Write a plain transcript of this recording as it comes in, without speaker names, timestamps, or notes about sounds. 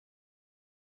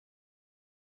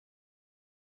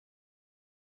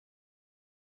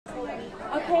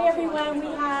Okay, everyone, we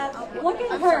have, look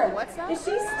at her. Is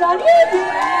she stunning?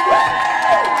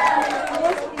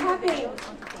 Poepping.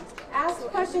 Ask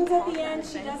questions at the end.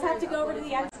 She does have to go over to the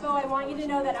expo. I want you to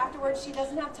know that afterwards she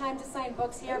doesn't have time to sign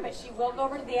books here, but she will go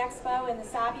over to the expo in the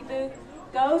Savvy booth.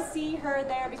 Go see her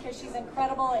there because she's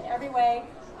incredible in every way.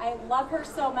 I love her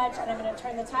so much, and I'm going to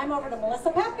turn the time over to Melissa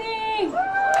Poepping.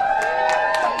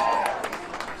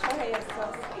 Troy is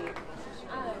so sweet.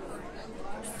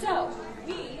 So,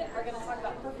 we are going to talk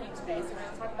about perfume today, so we're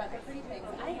going to talk about the pretty things.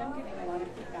 I am getting a lot of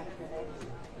feedback today.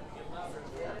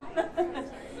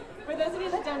 For those of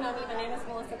you that don't know me, my name is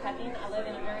Melissa Poepping. I live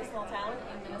in a very small town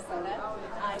in Minnesota.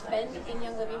 I've been in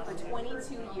Young Living for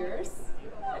 22 years.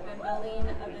 I've been building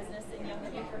a business in Young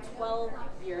Living for 12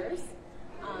 years.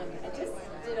 I just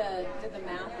did the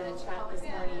math in a chat this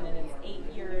morning, and it's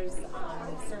 8 years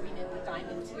serving in the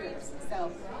diamond tiers.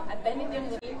 So I've been in Young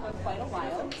Living for quite a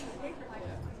while.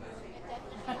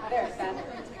 There, it's better.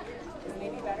 Is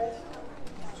maybe better?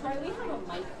 Troy, we have a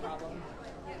mic problem.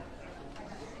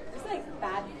 There's like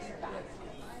bad feedback.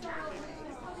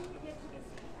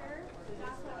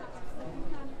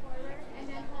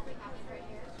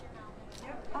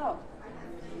 Oh.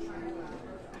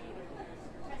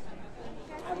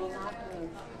 I will not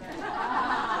move.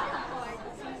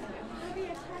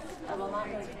 I will not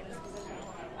move.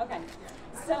 Okay.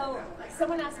 So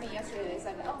someone asked me yesterday, they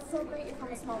said, oh, it's so great you're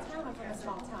from a small town. I'm from a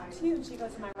small town too. And she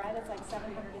goes, to my right, it's like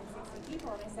 760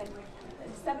 people. And I said,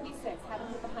 76. Haven't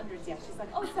hit the hundreds yet. She's like,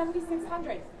 oh,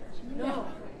 7,600. No,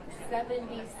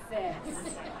 76.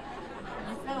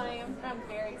 So I am from a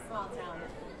very small town,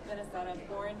 Minnesota,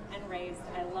 born and raised.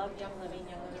 I love Young Living.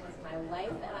 Young Living is my life,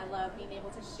 and I love being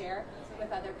able to share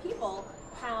with other people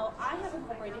how I have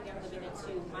incorporated Young Living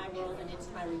into my world and into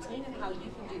my routine, and how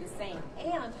you can do the same,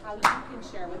 and how you can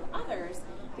share with others,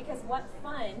 because what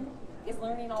fun is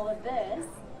learning all of this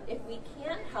if we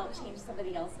can't help change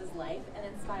somebody else's life and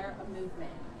inspire a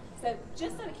movement. So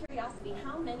just out of curiosity,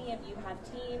 how many of you have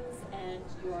teams and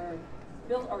you're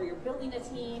building a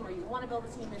team, or you want to build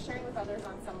a team, you're sharing with others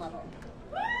on some level?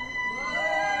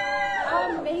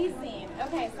 Amazing.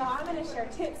 Okay, so I'm going to share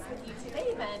tips with you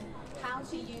today then, how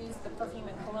to use the Perfume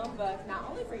and Cologne book, not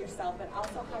only for yourself, but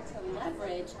also how to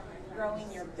leverage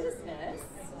growing your business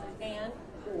and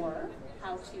or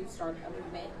how to start a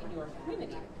movement in your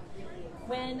community.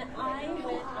 When I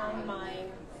went on my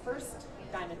first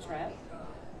diamond trip,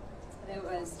 it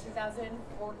was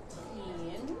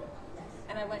 2014,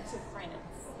 and I went to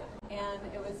France. And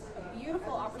it was a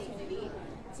beautiful opportunity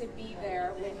to be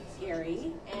there with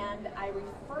Gary, and I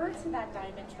refer to that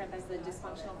diamond trip as the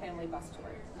dysfunctional family bus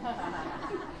tour.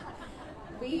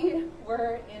 We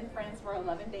were in France for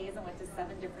 11 days and went to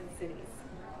 7 different cities.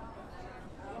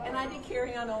 And I did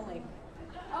carry-on only.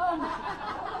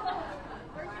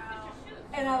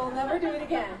 And I will never do it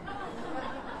again.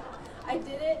 I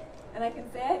did it, and I can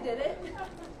say I did it,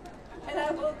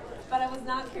 and but I was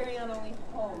not carry-on only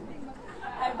home.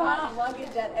 I bought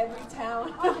luggage at every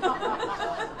town.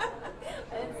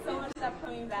 And so much stuff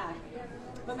coming back.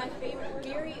 But my favorite,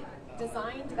 Gary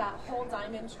designed that whole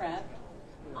diamond trip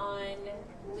on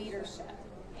leadership.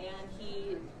 And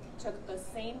he took the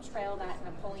same trail that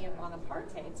Napoleon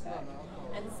Bonaparte took.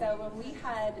 And so when we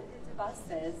had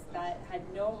buses that had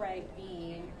no right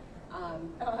being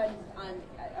on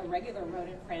a regular road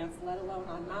in France, let alone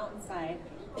on mountainside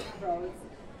roads,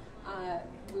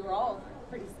 we were all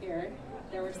pretty scared.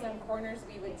 There were some corners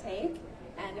we would take,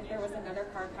 and if there was another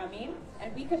car coming,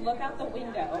 and we could look out the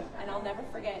window, and I'll never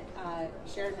forget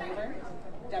Sharon Wheeler,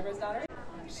 Deborah's daughter.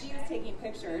 She was taking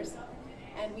pictures,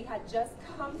 and we had just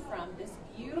come from this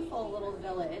beautiful little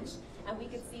village, and we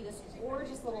could see this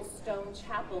gorgeous little stone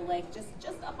chapel, like just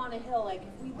up on a hill. Like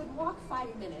if we would walk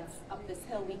 5 minutes up this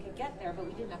hill, we could get there, but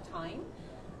we didn't have time.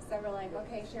 So we're like,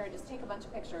 okay, Sharon, just take a bunch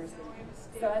of pictures.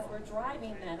 So as we're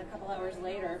driving then, a couple hours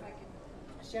later,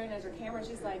 Sharon has her camera,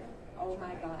 she's like, oh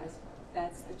my gosh,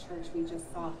 that's the church we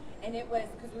just saw. And it was,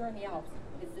 because we were in the Alps,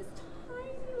 it's this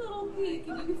tiny little peak,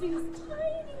 and you can see this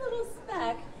tiny little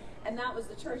speck, and that was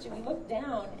the church. And we looked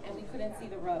down, and we couldn't see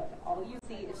the road. All you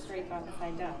see is straight on the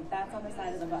side down. That's on the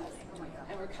side of the bus.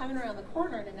 And we're coming around the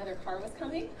corner, and another car was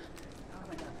coming. Oh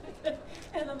my God.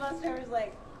 And the bus driver's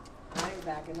like, I'm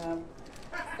backing up.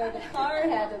 So the car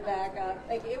had to back up.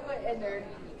 Like it would, and they're,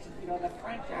 the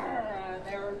front car,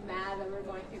 they were mad that we were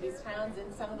going through these towns.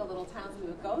 And some of the little towns we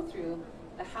would go through,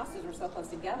 the houses were so close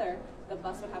together, the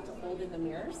bus would have to fold in the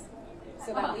mirrors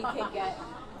so that we could get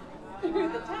through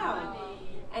the town.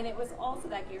 And it was also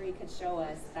that Gary could show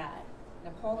us that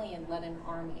Napoleon led an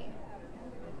army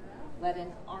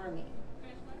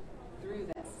through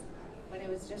this when it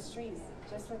was just streets,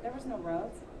 there was no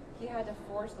roads. He had to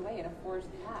forge the way and a forged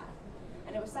path.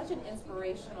 And it was such an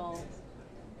inspirational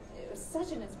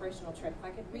trip. If I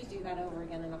could redo that over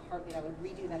again in a heartbeat, I would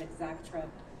redo that exact trip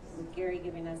with Gary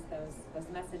giving us those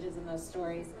messages and those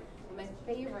stories. And my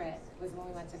favorite was when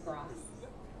we went to Gross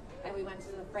and we went to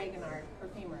the Fragonard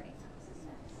Parfumerie.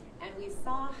 And we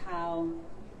saw how,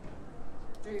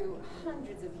 through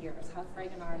hundreds of years, how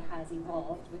Fragonard has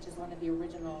evolved, which is one of the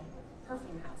original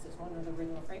perfume houses, one of the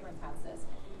original fragrance houses.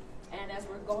 And as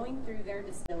we're going through their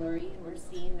distillery and we're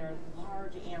seeing their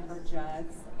large amber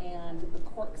jugs and the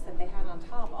corks that they had on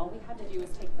top, all we had to do was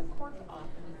take the cork off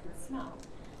and you could smell.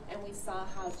 And we saw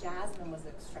how jasmine was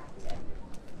extracted.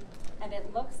 And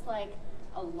it looks like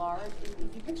a large,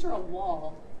 if you picture a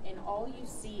wall and all you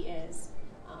see is,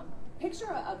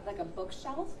 picture like a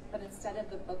bookshelf, but instead of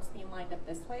the books being lined up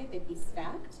this way, they'd be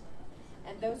stacked.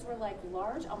 And those were like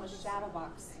large, almost shadow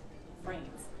box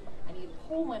frames. And you'd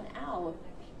pull one out,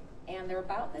 and they're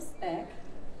about this thick,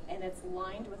 and it's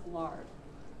lined with lard.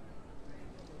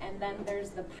 And then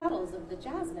there's the petals of the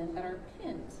jasmine that are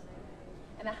pinned.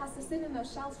 And it has to sit in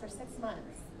those shells for 6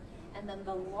 months. And then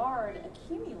the lard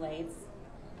accumulates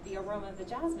the aroma of the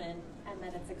jasmine, and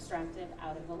then it's extracted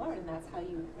out of the lard. And that's how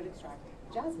you would extract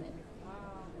jasmine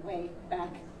way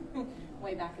back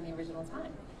in the original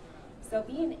time. So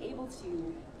being able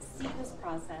to see this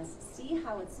process, see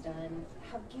how it's done,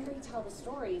 have Gary tell the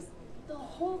stories, the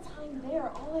whole time there,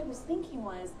 all I was thinking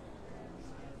was,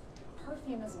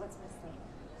 perfume is what's missing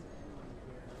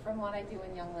from what I do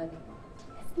in Young Living.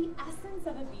 It's the essence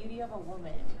of the beauty of a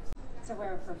woman to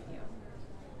wear a perfume.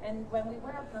 And when we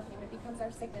wear a perfume, it becomes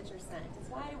our signature scent. It's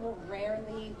why we'll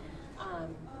rarely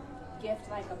gift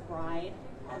like a bride.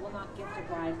 I will not gift a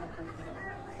bride a perfume.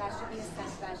 That should be a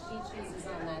scent that she chooses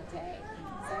on that day.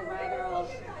 So rather I'll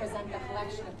present the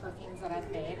collection of perfumes that I've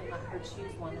made and let her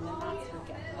choose one, and then that's her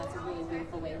gift. And that's a really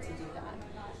beautiful way to do that.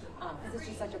 Because it's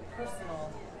just such a personal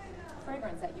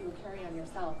fragrance that you would carry on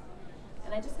yourself.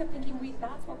 And I just kept thinking,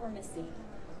 that's what we're missing.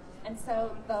 And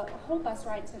so the whole bus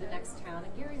ride to the next town,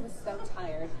 and Gary was so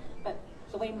tired, but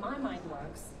the way my mind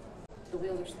works, the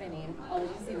wheels are spinning, all you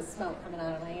see the smoke coming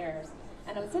out of my ears.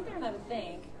 And I would sit there and I would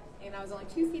think, and I was only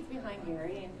 2 seats behind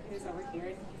Gary, and he was over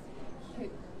here, and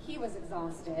he was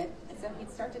exhausted, and so he'd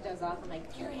start to doze off. I'm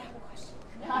like, Gary, I have a question.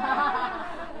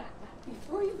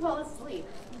 Before you fall asleep,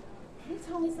 can you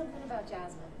tell me something about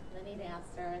jasmine? And then he'd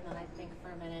answer, and then I'd think for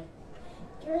a minute.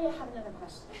 Gary, I have another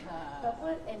question. But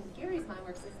what? And Gary's mind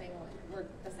works the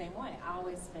same way.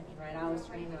 Always spinning, right? Always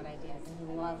trying out ideas, and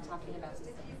he loved talking about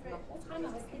these things. And the whole time I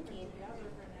was thinking,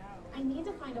 I need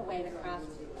to find a way to craft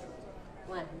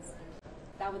blends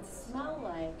that would smell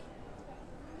like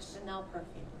Chanel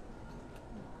perfume.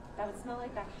 That would smell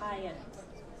like that high end,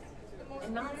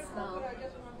 and not smell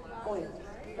oil,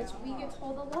 which we get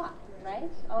told a lot, right?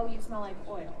 Oh, you smell like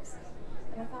oils.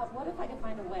 And I thought, what if I could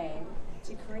find a way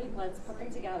to create blends, put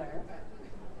them together,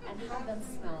 and have them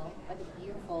smell like a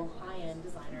beautiful high-end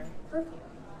designer perfume.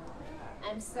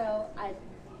 And so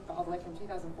all the way from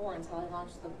 2004 until I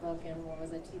launched the book in,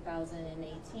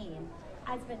 2018,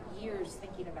 I'd spent years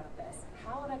thinking about this.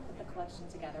 How would I put the collection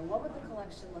together? What would the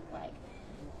collection look like?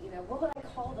 What would I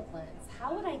call the blends?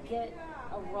 How would I get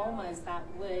aromas that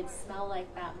would smell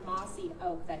like that mossy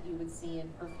oak that you would see in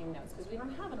perfume notes? Because we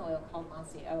don't have an oil called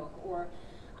mossy oak, or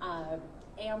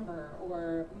amber,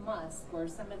 or musk, or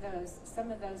some of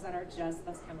those that are just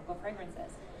those chemical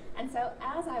fragrances. And so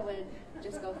as I would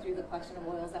just go through the collection of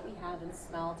oils that we have and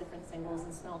smell different singles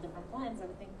and smell different blends, I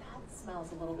would think that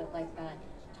smells a little bit like that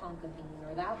tonka bean,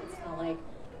 or that would smell like,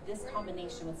 this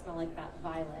combination would smell like that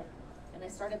violet. And I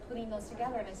started putting those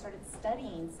together, and I started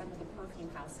studying some of the perfume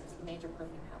houses, the major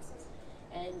perfume houses,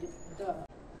 and the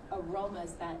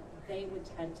aromas that they would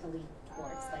tend to lean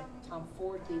towards. Like Tom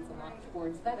Ford leads a lot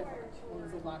towards vetiver. We'll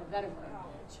use a lot of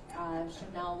vetiver.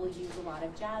 Chanel will use a lot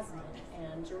of jasmine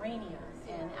and geranium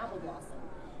and apple blossom.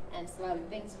 And so I would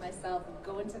think to myself,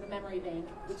 go into the memory bank,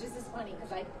 which is just funny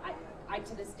because I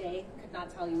to this day could not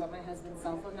tell you what my husband's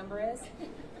cell phone number is.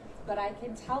 But I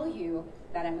can tell you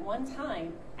that at one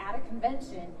time at a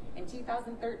convention in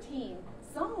 2013,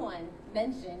 someone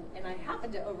mentioned, and I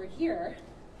happened to overhear,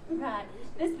 that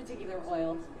this particular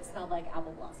oil smelled like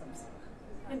apple blossoms.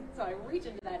 And so I reach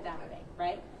into that data bank,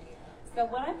 right? So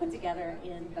what I put together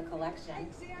in the collection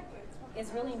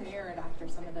is really mirrored after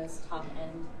some of those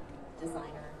top-end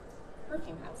designer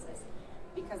perfume houses,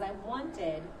 because I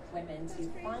wanted women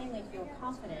to finally feel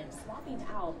confident swapping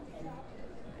out, and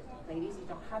ladies, you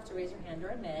don't have to raise your hand or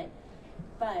admit,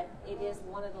 But it is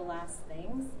one of the last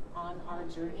things on our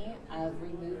journey of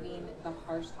removing the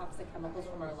harsh toxic chemicals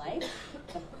from our life.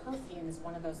 The perfume is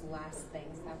one of those last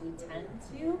things that we tend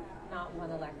to not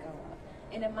want to let go of.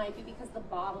 And it might be because the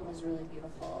bottle is really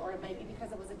beautiful, or it might be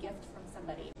because it was a gift from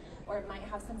somebody, or it might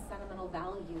have some sentimental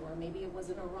value, or maybe it was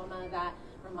an aroma that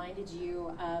reminded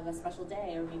you of a special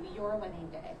day, or maybe your wedding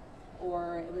day,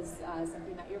 or it was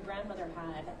something that your grandmother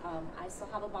had. I still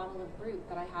have a bottle of Brut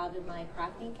that I have in my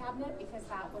crafting cabinet because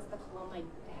that was the cologne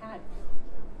I had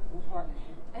before.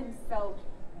 And so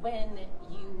when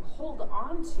you hold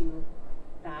on to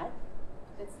that,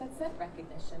 it's that scent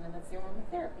recognition, and it's the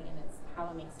aromatherapy, and it's how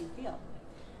it makes you feel.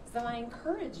 So I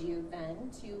encourage you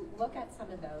then to look at some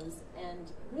of those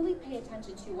and really pay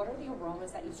attention to what are the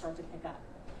aromas that you start to pick up.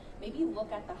 Maybe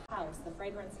look at the house, the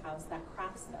fragrance house that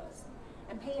crafts those,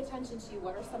 and pay attention to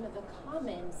what are some of the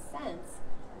common scents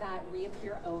that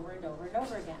reappear over and over and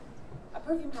over again. A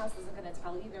perfume house isn't going to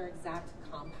tell you their exact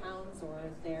compounds or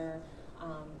their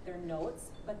notes,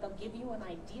 but they'll give you an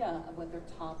idea of what their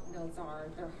top notes are,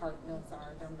 their heart notes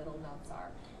are, their middle notes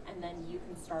are, and then you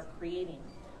can start creating.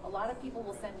 A lot of people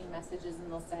will send me messages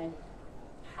and they'll say,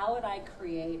 how would I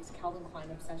create Calvin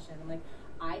Klein obsession? I'm like,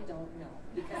 I don't know,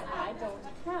 because I don't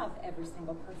have every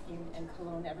single perfume and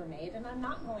cologne ever made, and I'm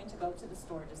not going to go to the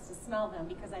store just to smell them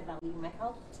because I value my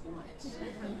health too much.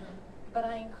 But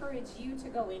I encourage you to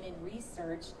go in and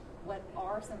research what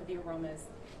are some of the aromas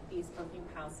these perfume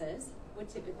houses would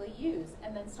typically use,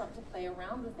 and then start to play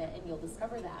around with it, and you'll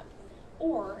discover that.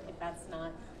 Or, if that's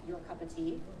not your cup of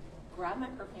tea, grab my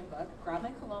perfume book, grab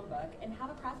my cologne book, and have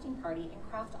a crafting party and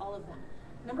craft all of them.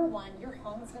 Number one, your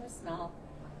home is going to smell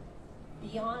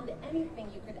beyond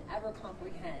anything you could ever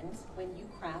comprehend when you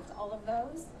craft all of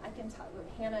those. I can tell,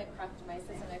 Hannah crafted, my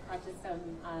assistant, I crafted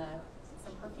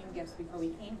some perfume gifts before we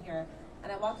came here,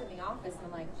 and I walked in the office and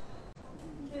I'm like,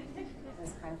 it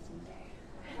was crafting day.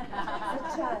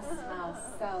 It just smells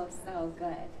so, so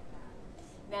good.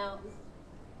 Now,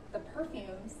 the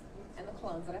perfumes and the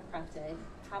colognes that I've crafted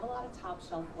have a lot of top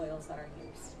shelf oils that are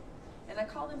used. And I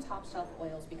call them top shelf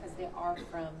oils because they are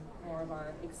from more of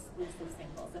our exclusive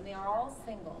singles. And they are all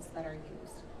singles that are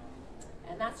used.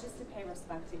 And that's just to pay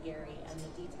respect to Gary and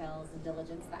the details and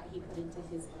diligence that he put into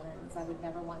his blends. I would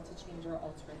never want to change or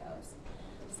alter those.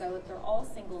 So they're all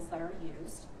singles that are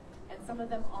used. And some of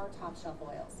them are top shelf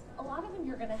oils. A lot of them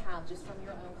you're going to have just from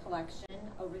your own collection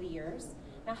over the years.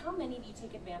 Now, how many do you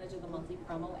take advantage of the monthly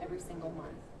promo every single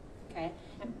month? Okay,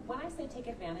 and when I say take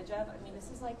advantage of, I mean, this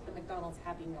is like the McDonald's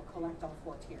Happy Meal, collect all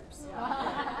 4 tiers,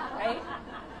 right?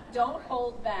 Don't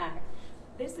hold back.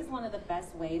 This is one of the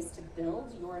best ways to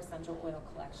build your essential oil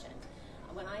collection.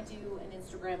 When I do an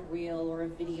Instagram reel or a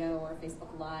video or a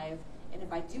Facebook Live, and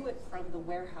if I do it from the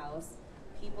warehouse,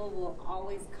 people will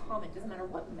always comment, doesn't matter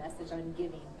what message I'm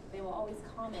giving, they will always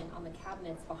comment on the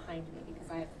cabinets behind me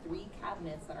because I have 3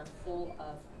 cabinets that are full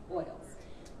of oils.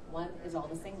 One is all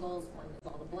the singles, one is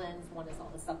all the blends, one is all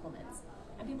the supplements.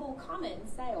 And people will comment and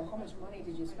say, oh, how much money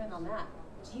did you spend on that?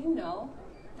 Do you know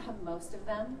that most of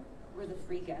them were the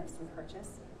free gifts with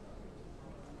purchase?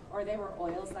 Or they were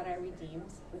oils that I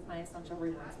redeemed with my Essential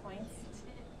Rewards points?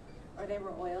 Or they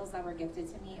were oils that were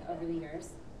gifted to me over the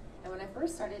years? And when I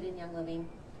first started in Young Living,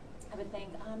 I would think,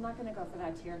 oh, I'm not going to go for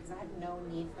that tier because I had no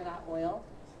need for that oil.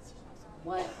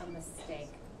 What a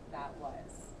mistake that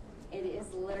was. It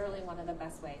is literally one of the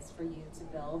best ways for you to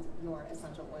build your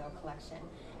essential oil collection.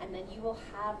 And then you will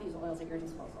have these oils at your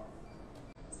disposal.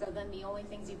 So then the only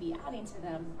things you'd be adding to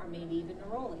them are maybe the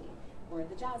neroli, or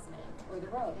the jasmine, or the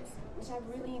rose, which I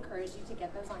really encourage you to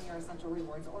get those on your Essential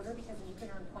Rewards order because then you can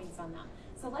earn points on them.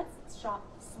 So let's shop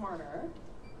smarter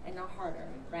and not harder,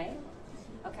 right?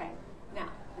 Okay, now,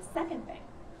 the second thing,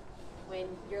 when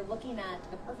you're looking at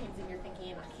the perfumes and you're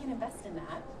thinking, I can't invest in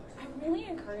that, I really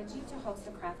encourage you to host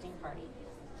a crafting party.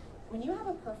 When you have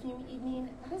a perfume evening,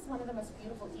 that is one of the most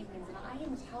beautiful evenings, and I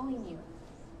am telling you,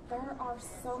 there are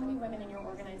so many women in your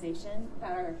organization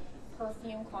that are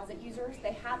perfume closet users.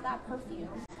 They have that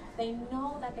perfume. They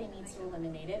know that they need to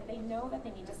eliminate it. They know that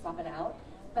they need to swap it out,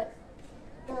 but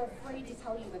they're afraid to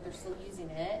tell you that they're still using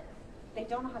it. They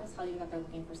don't know how to tell you that they're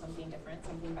looking for something different,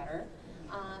 something better.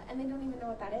 And they don't even know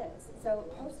what that is. So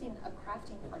hosting a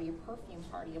crafting party, a perfume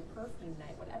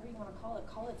night, whatever you want to call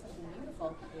it something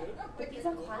beautiful. But these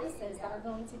are classes that are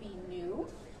going to be new,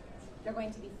 they're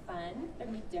going to be fun, they're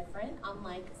going to be different,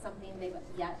 unlike something they've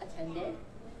yet attended.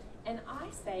 And I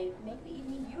say, make the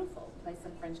evening beautiful. Play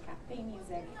some French cafe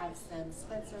music, have some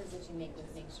spritzers that you make with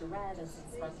Nature Red and some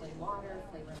sparkling water,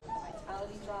 flavor with the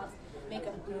Vitality Drops, make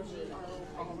a bougie Arnold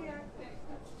Palmer,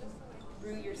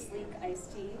 brew your sleek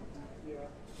iced tea.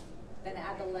 Then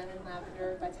add the lemon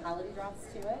lavender Vitality Drops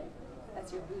to it.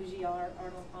 That's your bougie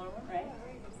Arnold Palmer, right?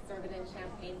 Serve it in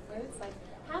champagne flutes. Like,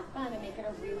 have fun and make it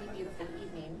a really beautiful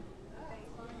evening.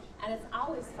 And it's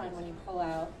always fun when you pull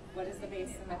out, what is the base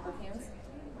in my perfumes?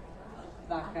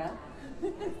 Vodka.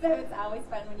 So it's always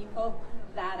fun when you pull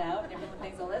that out and everyone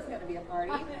thinks, well, this is going to be a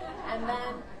party. And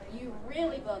then you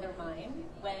really blow their mind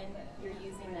when you're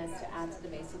using this to add to the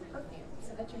base of the perfume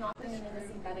so that you're not bringing in the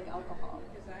synthetic alcohol.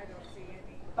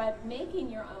 But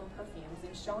making your own perfumes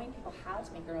and showing people how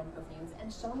to make their own perfumes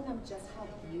and showing them just how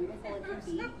beautiful it can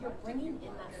be, you're bringing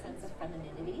in that sense of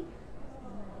femininity,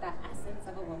 that essence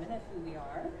of a woman of who we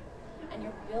are, and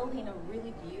you're building a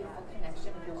really beautiful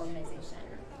connection with your organization.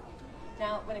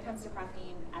 Now, when it comes to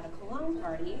crafting at a cologne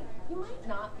party, you might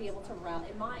not be able to rally,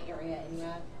 in my area, in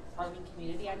the farming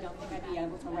community, I don't think I'd be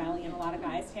able to rally in a lot of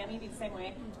guys. Tammy, be the same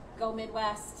way. Go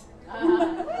Midwest.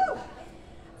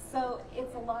 So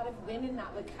it's a lot of women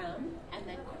that would come and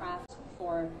then craft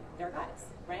for their guys,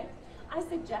 right? I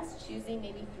suggest choosing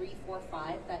maybe 3, 4,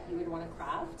 5 that you would want to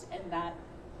craft, and that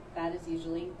is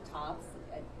usually tops.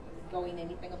 Going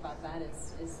anything above that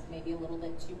is maybe a little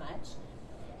bit too much.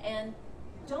 And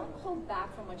don't hold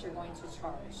back from what you're going to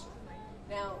charge.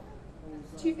 Now,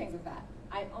 2 things with that.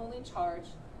 I only charge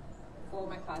for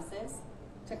my classes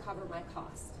to cover my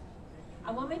cost.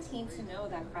 I want my team to know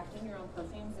that crafting your own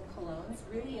perfumes and colognes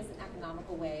really is an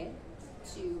economical way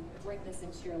to bring this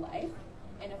into your life.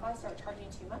 And if I start charging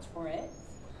too much for it,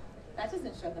 that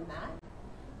doesn't show them that.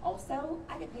 Also,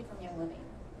 I get paid from Young Living.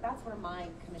 That's where my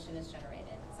commission is generated.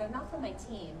 So not from my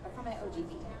team, but from my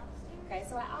OGB. Okay,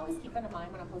 so I always keep that in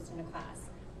mind when I'm hosting a class.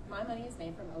 My money is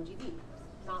made from OGB,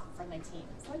 not from my team.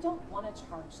 So I don't want to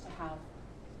charge to have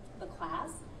the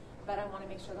class, but I want to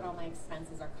make sure that all my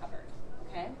expenses are covered,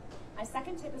 okay? My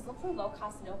second tip is look for low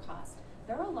cost, no cost.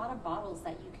 There are a lot of bottles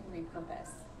that you can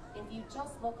repurpose. If you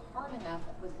just look hard enough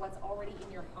with what's already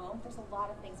in your home, there's a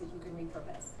lot of things that you can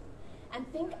repurpose. And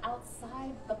think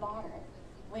outside the bottle.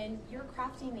 When you're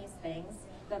crafting these things,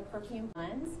 the perfume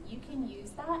blends, you can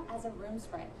use that as a room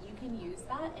spray. You can use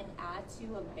that and add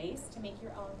to a base to make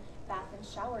your own bath and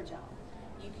shower gel.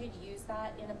 You could use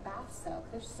that in a bath soak.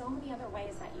 There's so many other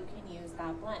ways that you can use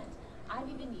that blend. I've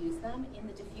even used them in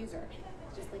the diffuser.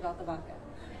 Just leave out the vodka.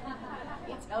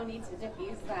 You don't need to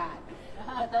diffuse that.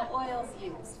 But the oils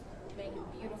used make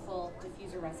beautiful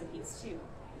diffuser recipes too.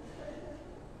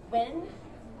 When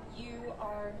you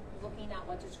are looking at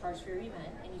what to charge for your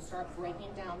event and you start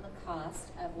breaking down the cost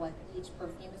of what each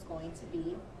perfume is going to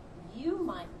be, you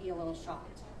might be a little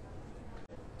shocked.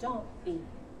 Don't be.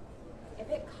 If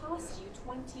it costs you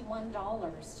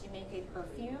 $21 to make a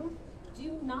perfume,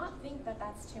 do not think that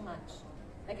that's too much.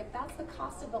 Like, if that's the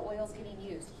cost of the oils getting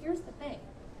used, here's the thing.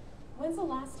 When's the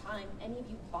last time any of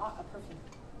you bought a perfume?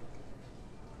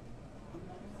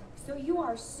 So you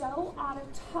are so out of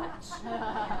touch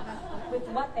with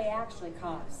what they actually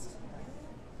cost.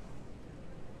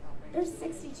 They're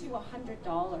 $60 to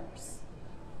 $100.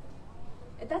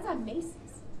 That's on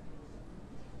Macy's.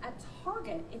 At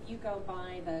Target, if you go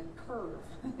by the curve,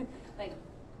 like,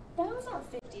 those are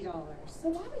 $50. So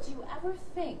why would you ever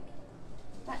think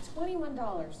that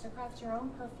 $21 to craft your own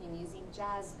perfume using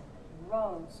jasmine,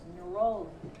 rose, neroli,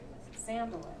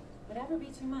 sandalwood would ever be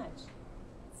too much?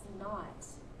 It's not.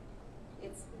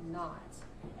 It's not.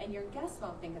 And your guests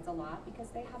won't think it's a lot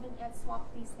because they haven't yet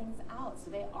swapped these things out.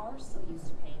 So they are still used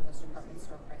to paying those department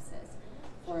store prices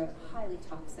for a highly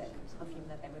toxic perfume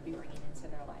that they would be bringing into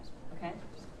their life, okay?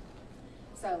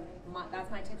 So that's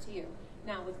my tip to you.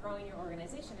 Now, with growing your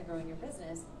organization and growing your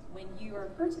business, when you are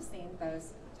purchasing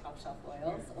those top shelf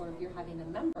oils, or if you're having a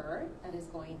member that is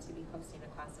going to be hosting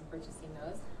a class and purchasing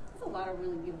those, there's a lot of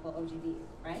really beautiful OGB,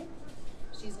 right?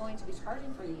 She's going to be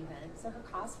charging for the event, so her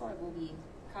cost for it will be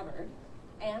covered.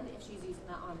 And if she's using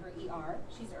that on her ER,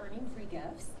 she's earning free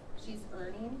gifts. She's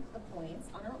earning the points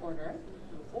on her order.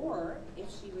 Or if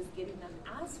she was getting them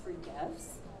as free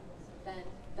gifts, then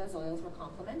those oils were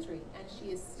complimentary. And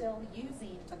she is still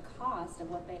using the cost of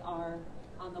what they are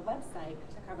on the website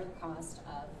to cover the cost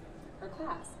of her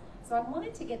class. So I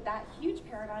wanted to get that huge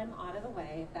paradigm out of the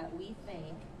way that we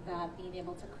think that being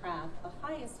able to craft the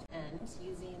highest end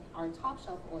using our top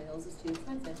shelf oils is too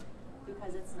expensive,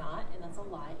 because it's not, and that's a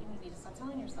lie, and you need to stop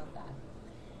telling yourself that.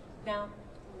 Now,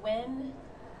 when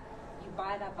you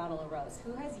buy that bottle of rose,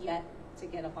 who has yet to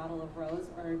get a bottle of rose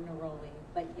or neroli?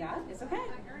 But yeah, it's okay.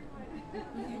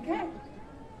 Okay.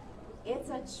 It's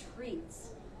a treat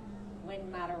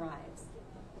when Matt arrives.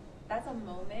 That's a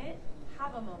moment.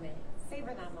 Have a moment.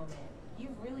 Savor that moment.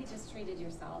 You've really just treated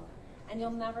yourself. And you'll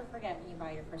never forget when you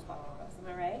buy your first bottle of rose.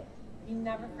 Am I right? You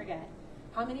never forget.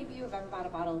 How many of you have ever bought a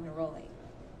bottle of neroli?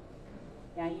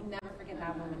 Yeah, you never forget forget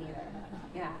that moment either.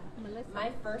 Yeah.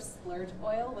 My first splurge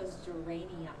oil was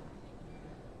geranium.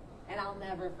 And I'll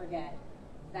never forget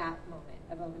that moment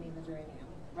of opening the geranium,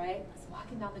 right? I was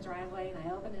walking down the driveway and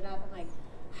I opened it up. I'm like,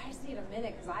 I just need a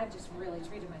minute because I've just really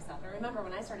treated myself. And I remember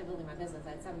when I started building my business,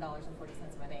 I had $7.40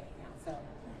 in my bank account. So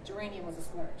geranium was a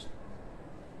splurge.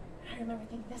 And I remember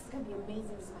thinking, this is going to be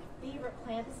amazing. This is my favorite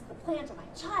plant. This is the plant of my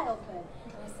childhood.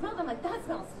 And I smelled them like, that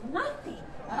smells nothing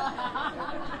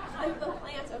like the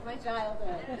plant of my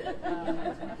childhood.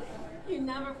 You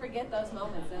never forget those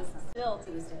moments. This still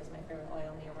to this day is my favorite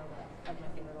oil and the aroma of my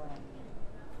favorite oil.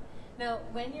 Now,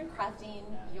 when you're crafting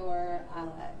your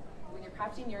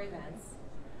events,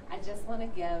 I just want to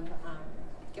give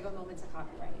a moment to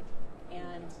copyright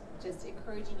and just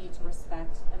encouraging you to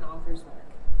respect an author's work.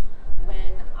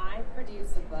 When I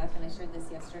produce a book, and I shared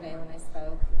this yesterday when I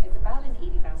spoke, it's about an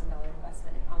 $80,000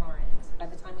 investment on our end. By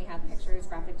the time we have pictures,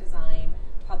 graphic design,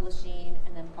 publishing,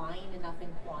 and then buying enough in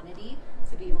quantity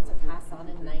to be able to pass on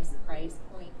a nice price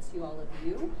point to all of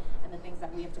you, and the things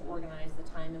that we have to organize, the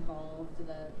time involved,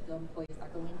 the employees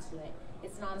that go into it,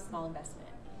 it's not a small investment.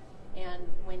 And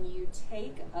when you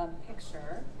take a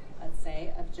picture, let's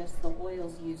say, of just the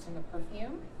oils used in the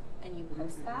perfume, and you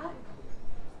post that,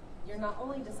 you're not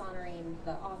only dishonoring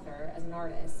the author as an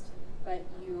artist, but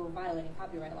you're violating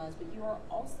copyright laws, but you are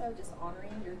also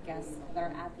dishonoring your guests that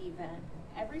are at the event.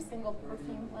 Every single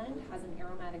perfume blend has an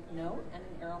aromatic note and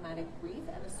an aromatic brief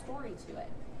and a story to it.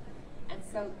 And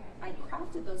so I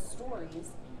crafted those stories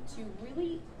to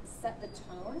really set the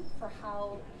tone for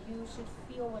how you should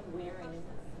feel when wearing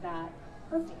that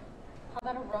perfume,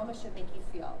 how that aroma should make you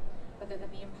feel, whether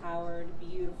that be empowered,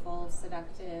 beautiful,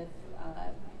 seductive,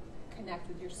 connect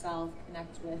with yourself,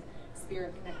 connect with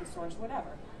spirit, connect with source, whatever.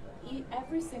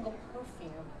 Every single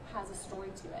perfume has a story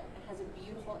to it. It has a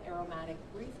beautiful aromatic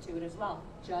brief to it as well,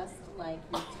 just like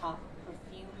your top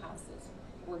perfume houses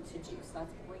were to do. So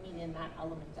that's bringing in that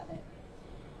element of it.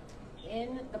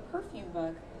 In the perfume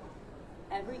book,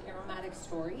 every aromatic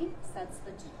story sets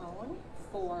the tone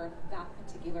for that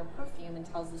particular perfume and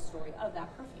tells the story of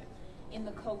that perfume. In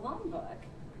the cologne book,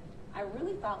 I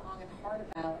really thought long and hard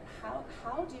about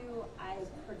how do I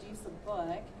produce a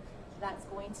book that's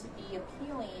going to be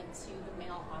appealing to the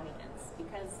male audience,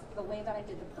 because the way that I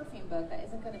did the perfume book, that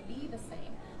isn't going to be the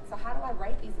same. So how do I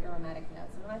write these aromatic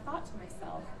notes? And then I thought to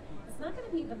myself, it's not going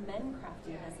to be the men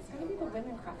crafting this, it's going to be the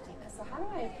women crafting this. So how do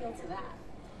I appeal to that?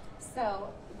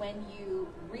 So when you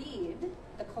read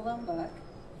the cologne book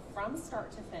from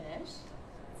start to finish,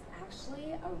 it's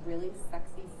actually a really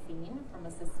sexy scene from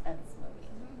a suspense movie.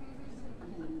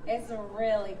 It's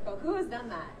really cool. Who has done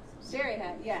that? Sherry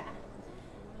had, yeah.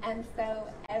 And so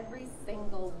every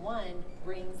single one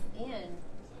brings in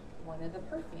one of the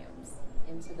perfumes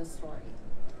into the story.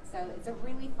 So it's a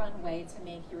really fun way to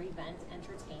make your event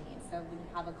entertaining. So when you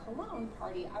have a cologne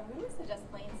party, I really suggest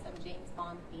playing some James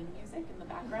Bond theme music in the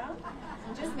background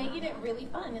and just making it really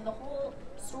fun. And the whole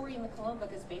story in the cologne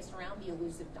book is based around the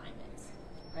elusive diamond,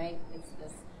 right? It's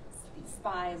these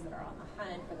spies that are on the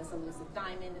hunt for this elusive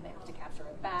diamond, and they have to capture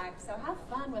it back. So have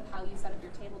fun with how you set up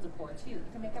your table decor too.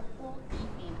 You can make a whole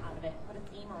evening out of it, put a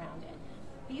theme around it.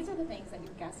 These are the things that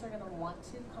your guests are going to want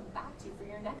to come back to for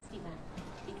your next event,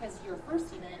 because your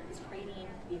first event is creating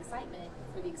the excitement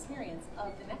for the experience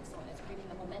of the next one. It's creating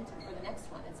the momentum for the next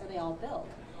one, and so they all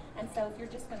build. And so if you're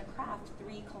just going to craft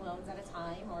 3 colognes at a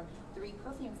time or 3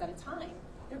 perfumes at a time,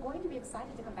 they're going to be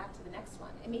excited to come back to the next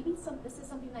one. And maybe this is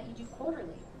something that you do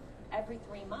quarterly. Every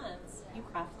 3 months, you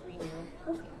craft 3 new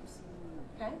perfumes,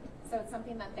 okay? So it's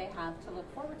something that they have to look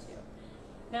forward to.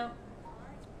 Now,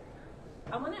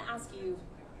 I want to ask you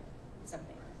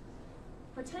something.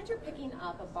 Pretend you're picking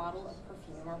up a bottle of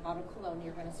perfume or a bottle of cologne,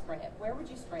 you're going to spray it. Where would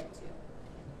you spray it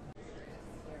to?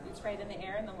 You'd spray it in the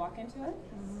air and then walk into it?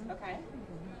 Mm-hmm. Okay.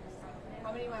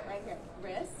 How many went right here?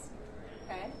 Wrist?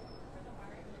 Okay.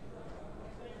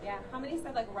 Yeah, how many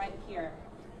said like right here?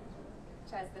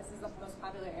 Chest, this is the most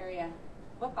popular area.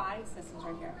 What body systems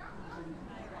are here?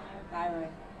 Thyroid.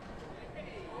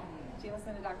 Did you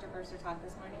listen to Dr. Mercer talk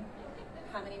this morning?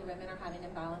 How many women are having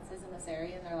imbalances in this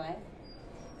area in their life?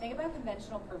 Think about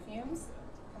conventional perfumes.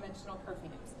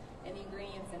 And the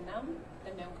ingredients in them,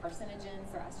 the known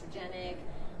carcinogens, they're estrogenic,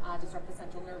 disrupt the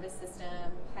central nervous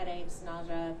system, headaches,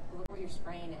 nausea. Look where you're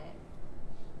spraying it.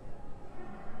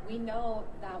 We know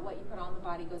that what you put on the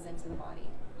body goes into the body.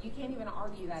 You can't even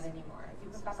argue that anymore. If you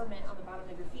put peppermint on the bottom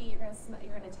of your feet, you're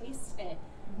gonna taste it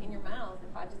in your mouth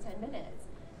in 5 to 10 minutes.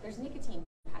 There's nicotine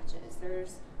patches.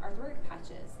 There's arthritic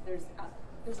patches.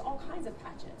 There's all kinds of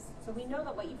patches. So we know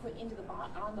that what you put into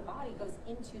on the body goes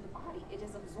into the body. It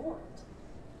is absorbed.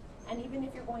 And even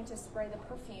if you're going to spray the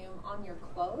perfume on your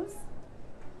clothes,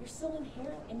 you're still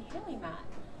inhaling that.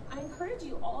 I encourage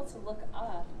you all to look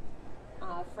up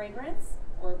fragrance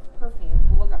or perfume.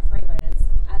 We'll look up fragrance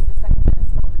as the secondhand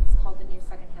smell. It's called the new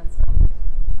secondhand smell.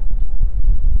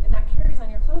 And that carries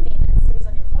on your clothing and it stays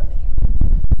on your clothing.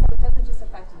 So it doesn't just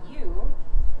affect you,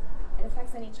 it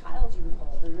affects any child you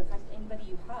hold, or it affects anybody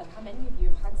you hug. How many of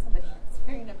you hug somebody that's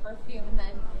wearing a perfume and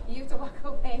then you have to walk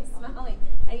away smelling,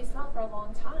 and you smell for a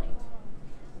long time?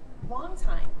 Long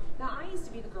time. Now, I used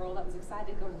to be the girl that was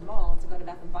excited to go to the mall, to go to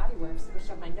Bath & Body Works, to go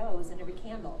shove my nose in every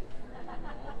candle.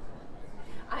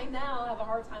 I now have a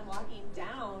hard time walking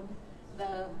down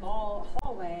the mall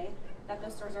hallway that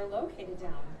those stores are located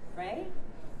down, right?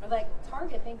 Or like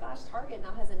Target, thank gosh Target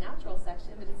now has a natural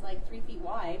section, but it's like 3 feet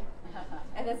wide,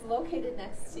 and it's located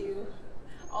next to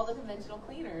all the conventional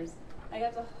cleaners. I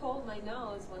have to hold my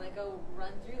nose when I go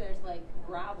run through there to like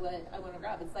grab what I want to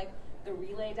grab. It's like the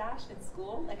relay dash in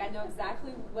school. Like I know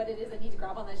exactly what it is I need to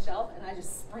grab on the shelf, and I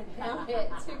just sprint down it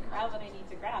to grab what I need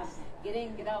to grab. Get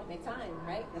in, get out, make time,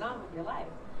 right? Get on with your life.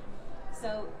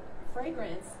 So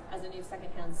fragrance as a new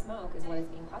secondhand smoke is what it's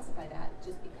being classified at,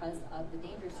 just because of the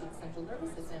dangers to the central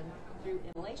nervous system through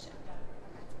inhalation.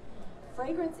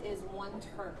 Fragrance is one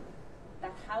term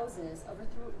that houses over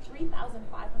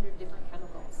 3,500 different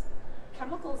chemicals.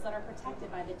 Chemicals that are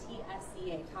protected by the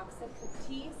TCSA, Toxic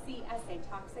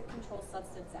Control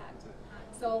Substance Act.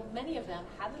 So many of them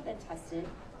haven't been tested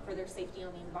for their safety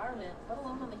on the environment, let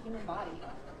alone on the human body.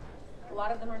 A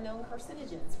lot of them are known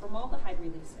carcinogens, formaldehyde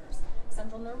releasers,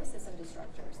 central nervous system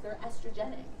disruptors. They're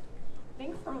estrogenic.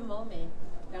 Think for a moment,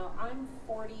 now I'm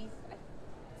 40, I was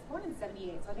born in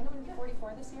 78, so I think I'm going to be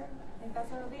 44 this year. I think that's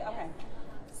what it'll be? Okay.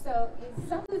 So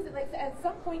at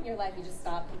some point in your life, you just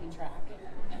stop keeping track.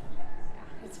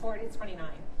 It's 40, it's 29.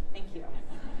 Thank you.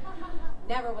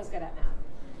 Never was good at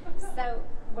math. So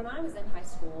when I was in high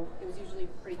school, it was usually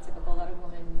pretty typical that a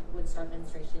woman would start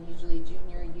menstruation, usually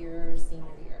junior year,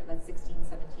 senior year. That's 16,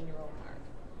 17-year-old mark.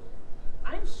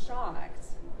 I'm shocked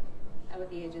at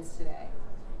what the age is today.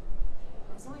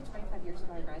 It was only 25 years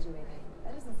ago I graduated.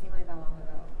 That doesn't seem like that long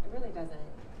ago. It really doesn't.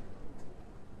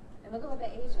 And look at what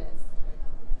the age is.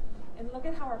 And look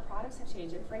at how our products have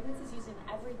changed. And fragrance is used in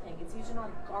everything. It's used in our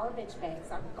garbage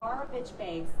bags. Our garbage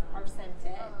bags are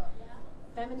scented.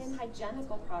 Feminine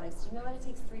hygienical products. Do you know that it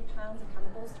takes 3 pounds of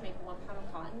chemicals to make 1 pound of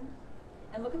cotton?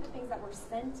 And look at the things that we're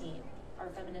scenting our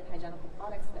feminine hygienical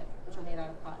products with, which are made out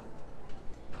of cotton.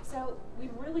 So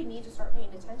we really need to start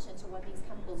paying attention to what these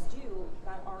chemicals do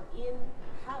that are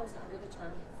housed under the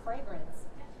term fragrance.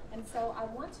 And so I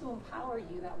want to empower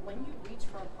you that when you reach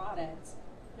for a product,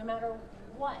 no matter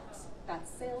what that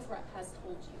sales rep has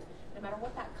told you, no matter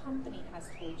what that company has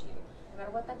told you, no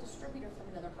matter what that distributor from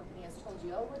another company has told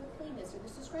you, oh, we're the cleanest, or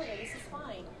this is great, or this is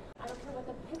fine. I don't care what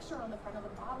the picture on the front of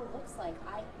the bottle looks like.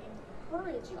 I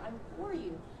encourage you, I implore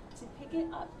you to pick it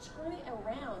up, turn it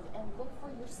around, and look for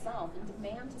yourself and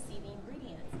demand to see the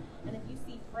ingredients. And if you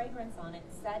see fragrance on it,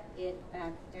 set it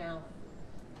back down.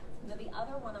 Now the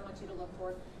other one I want you to look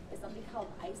for is something called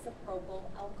isopropyl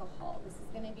alcohol. This is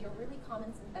going to be a really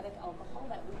common synthetic alcohol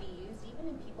that would be used even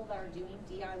in people that are doing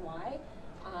DIY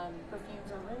perfumes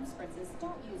or room spritzes.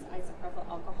 Don't use isopropyl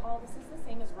alcohol. This is the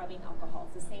same as rubbing alcohol.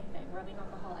 It's the same thing, rubbing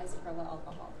alcohol, isopropyl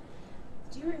alcohol.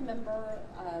 Do you remember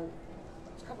a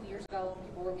couple years ago when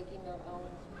people were making their own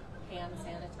hand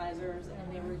sanitizers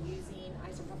and they were using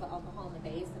isopropyl alcohol in the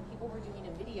base, and people were doing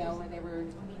a video where they were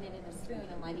putting it in a spoon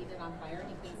and lighting it on fire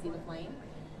and you couldn't see the flame?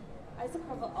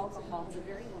 Isopropyl alcohol has a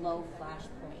very low flash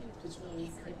point, which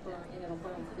means it'll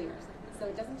burn clear. So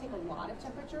it doesn't take a lot of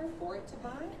temperature for it to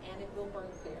burn, and it will burn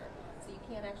clear. So you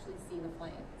can't actually see the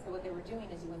flame. So what they were doing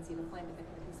is you wouldn't see the flame, but they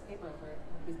put a piece of paper over it, and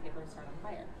the piece of paper would start on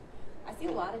fire. I see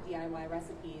a lot of DIY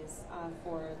recipes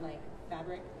for like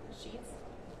fabric sheets,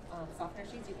 softener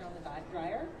sheets you throw in the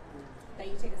dryer, that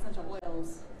you take essential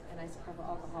oils and isopropyl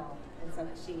alcohol and soak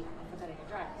the sheet and put that in your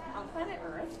dryer. On planet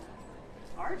Earth,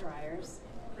 our dryers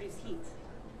produce heat.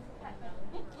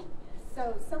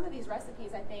 So some of these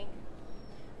recipes, I think,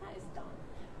 that is dumb.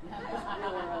 That is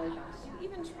really, really dumb. Should you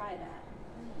even try that?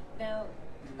 Now,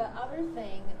 the other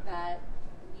thing that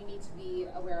you need to be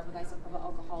aware of with isopropyl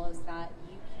alcohol is that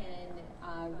you can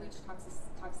reach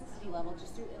toxicity level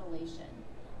just through inhalation.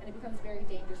 And it becomes very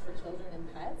dangerous for children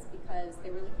and pets because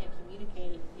they really can't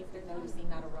communicate if they're noticing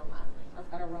that aroma, or if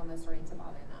that aroma is starting to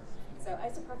bother them. So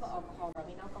isopropyl alcohol,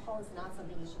 rubbing alcohol, is not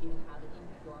something you should even have in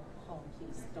your home.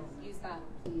 Please don't use that.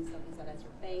 Please don't use that as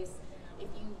your base. If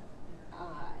you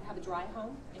have a dry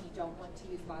home and you don't want to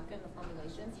use vodka in the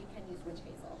formulations, you can use witch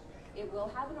hazel. It will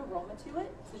have an aroma to it,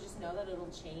 so just know that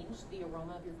it'll change the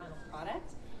aroma of your final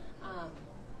product.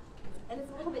 And it's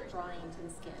a little bit drying to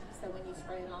the skin. So when you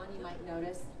spray it on, you might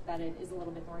notice that it is a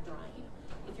little bit more drying.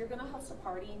 If you're going to host a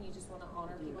party and you just want to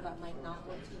honor people that might not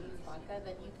want to use vodka,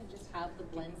 then you can just have the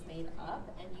blends made up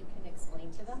and you can explain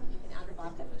to them. You can add the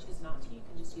vodka. If you choose not to, you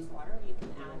can just use water, or you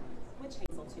can add witch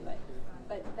hazel to it.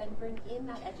 But then bring in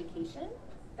that education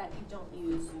that you don't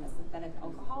use a synthetic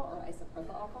alcohol or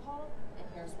isopropyl alcohol, and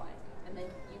here's why. And then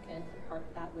you can impart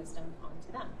that wisdom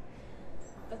onto them.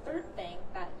 The third thing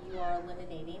that you are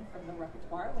eliminating from the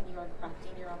repertoire when you are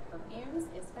crafting your own perfumes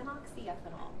is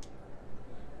phenoxyethanol.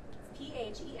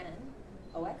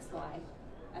 P-H-E-N-O-X-Y,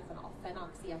 ethanol,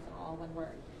 phenoxyethanol, one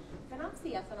word.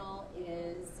 Phenoxyethanol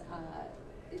is,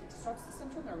 it disrupts the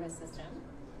central nervous system,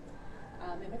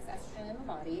 mimics estrogen in the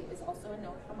body, is also a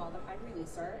known formaldehyde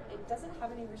releaser. It doesn't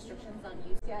have any restrictions on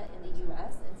use yet in the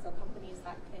US, and so companies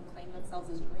that can claim themselves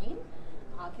as green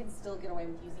can still get away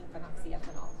with using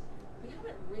phenoxyethanol. We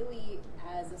haven't really,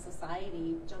 as a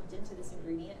society, jumped into this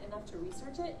ingredient enough to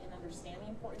research it and understand the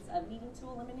importance of needing to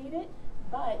eliminate it.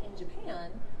 But in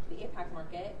Japan, the APAC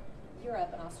market,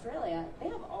 Europe, and Australia, they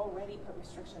have already put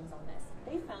restrictions on this.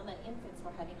 They found that infants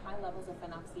were having high levels of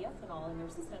phenoxyethanol in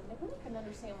their system. They really couldn't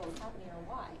understand what was happening or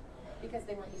why, because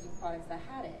they weren't using products that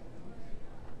had it.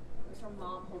 It was from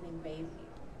mom holding baby,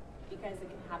 because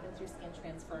it can happen through skin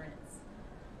transference.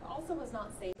 Also was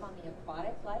not safe on the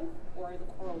aquatic life or the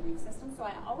coral reef system, so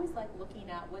I always like looking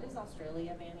at what is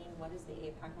Australia banning, what is the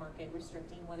APAC market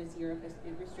restricting, what is Europe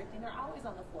restricting. They're always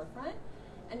on the forefront,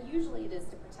 and usually it is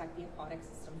to protect the aquatic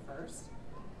system first.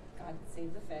 God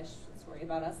save the fish, let's worry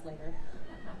about us later.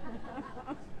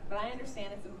 But I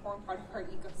understand it's an important part of our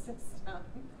ecosystem.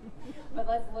 But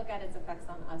let's look at its effects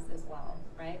on us as well,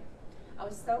 right? I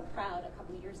was so proud a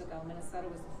couple of years ago, Minnesota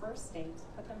was the first state to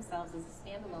put themselves as a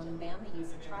standalone and ban the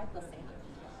use of triclosan.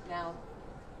 Now,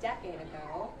 a decade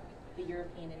ago, the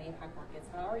European and APAC markets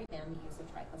had already banned the use of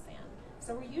triclosan.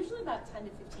 So we're usually about 10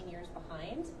 to 15 years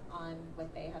behind on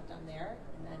what they have done there,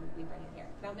 and then we bring it here.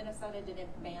 Now, Minnesota didn't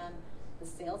ban the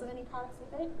sales of any products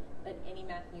with it, but any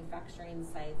manufacturing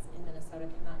sites in Minnesota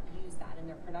cannot use that in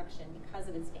their production because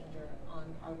of its danger on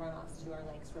our runoffs to our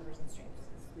lakes, rivers, and streams.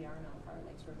 We are known for our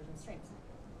lakes, rivers, and streams.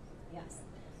 Yes.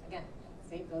 Again,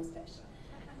 save those fish.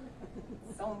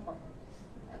 So important.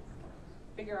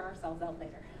 Figure ourselves out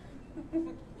later.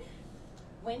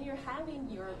 When you're having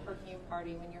your perfume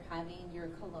party, when you're having your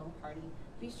cologne party,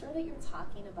 be sure that you're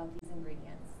talking about these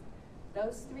ingredients.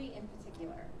 Those three in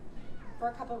particular, for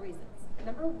a couple reasons.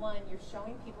 Number one, you're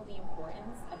showing people the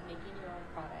importance of making your own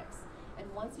products. And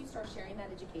once you start sharing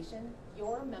that education,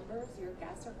 your members, your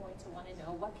guests are going to want to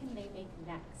know what can they make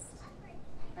next,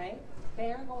 right?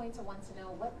 They're going to want to know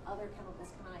what other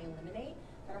chemicals can I eliminate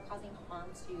that are causing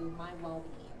harm to my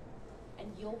well-being.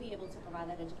 And you'll be able to provide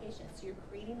that education. So you're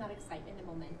creating that excitement and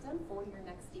momentum for your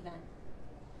next event.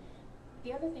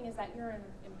 The other thing is that you're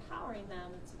empowering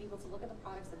them to be able to look at the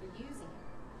products that they're using.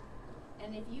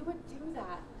 And if you would do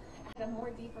that at a more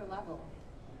deeper level,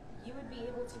 you would be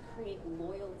able to create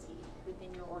loyalty within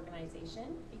your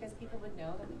organization, because people would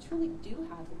know that we truly do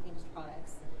have the cleanest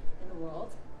products in the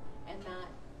world, and that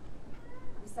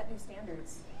we set new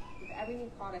standards. With every new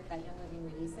product that Young Living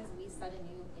releases, we set a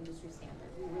new industry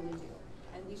standard. We really do.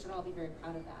 And we should all be very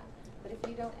proud of that. But if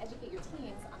you don't educate your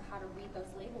teams on how to read those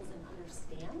labels and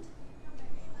understand,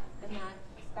 then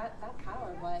that power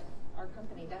of what our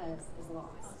company does is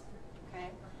lost.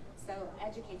 Okay? So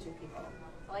educate your people.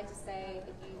 I like to say,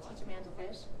 if you teach a man to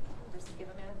fish versus give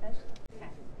a man a fish. Okay.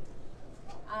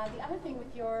 The other thing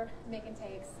with your make and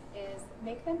takes is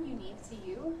make them unique to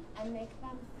you and make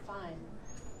them fun.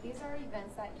 These are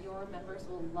events that your members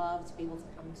will love to be able to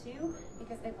come to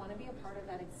because they want to be a part of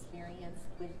that experience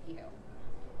with you.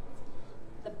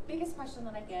 The biggest question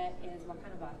that I get is, what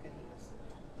kind of vodka do you use?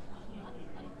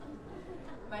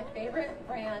 My favorite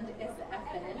brand is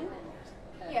Effen.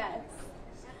 Yes.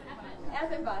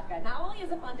 Effen vodka. Not only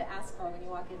is it fun to ask for when you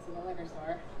walk into the liquor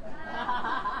store,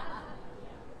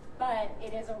 but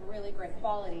it is a really great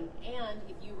quality. And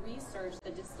if you research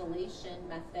the distillation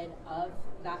method of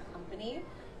that company,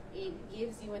 it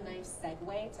gives you a nice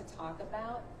segue to talk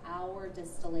about our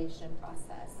distillation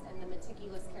process and the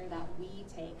meticulous care that we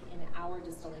take in our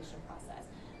distillation process.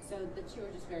 So the two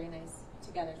are just very nice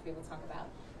together to be able to talk about.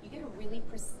 You get a really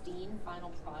pristine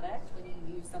final product when you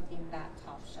use something that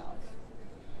top shelf.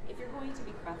 If you're going to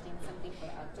be crafting something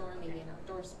for outdoor, maybe an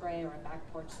outdoor spray or a back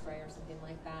porch spray or something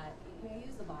like that, you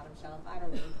use the bottom shelf. I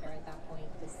don't really care at that point.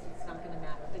 It's not going to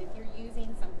matter. But if you're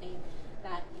using something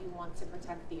that you want to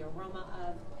protect the aroma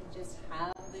of and just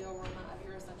have the aroma of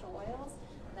your essential oils,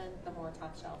 then the more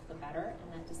top shelf, the better.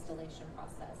 And that distillation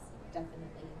process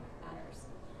definitely matters.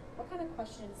 What kind of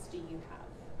questions do you have?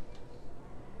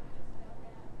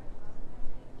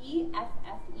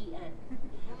 E-F-F-E-N.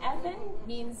 Effen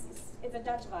means, it's a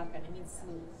Dutch vodka, and it means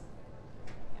smooth.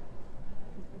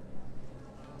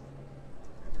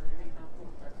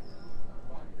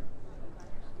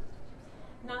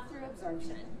 Not through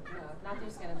absorption, no, not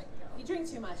through skin absorption. If you drink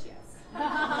too much, yes.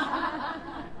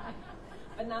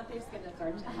 But not through skin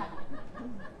absorption.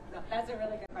 No, that's a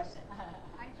really good question.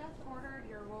 I just ordered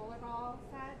your rollerball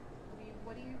set.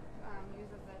 What do you use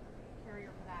as a carrier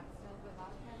for that? Still the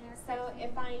vodka in there? So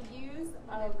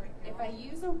if I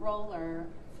use a roller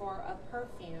for a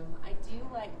perfume, I do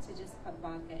like to just put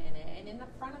vodka in it. And in the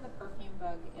front of the perfume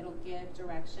book, it'll give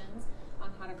directions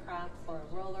on how to craft for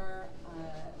a roller,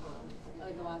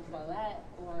 like a la toilette,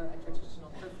 or a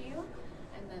traditional perfume,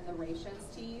 and then the ratios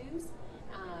to use.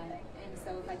 And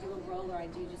so if I do a roller, I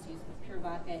do just use pure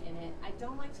vodka in it. I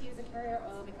don't like to use a carrier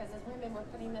oil because as women, we're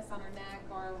putting this on our neck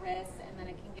or our wrists, and then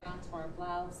it can get onto our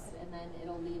blouse, and then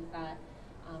it'll leave that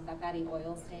fatty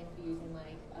oil stain if you're using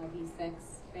like a V6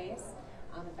 base.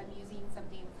 If I'm using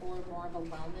something for more of a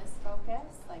wellness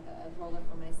focus, like a roller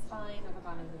for my spine or the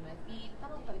bottom of my feet,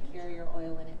 then I'll put a carrier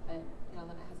oil in it, but then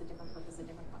it has a different purpose, a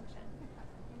different function.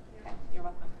 Okay, you're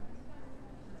welcome.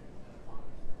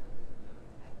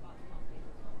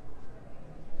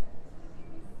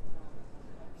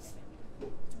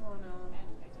 Oh no.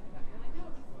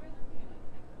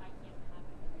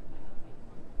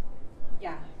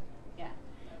 Yeah.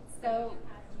 So,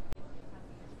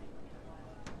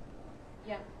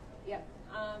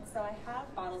 so I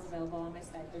have bottles available on my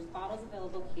site. There's bottles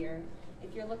available here.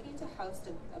 If you're looking to host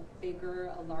a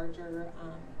bigger, a larger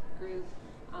group,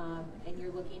 and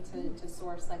you're looking to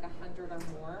source like 100 or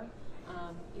more,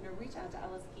 reach out to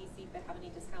LS&P, see if they have any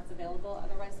discounts available.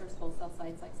 Otherwise, there's wholesale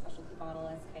sites like Specialty Bottle,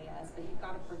 SKS, but you've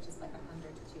got to purchase like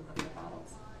 100 to 200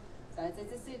 bottles. So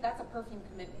that's a perfume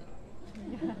commitment.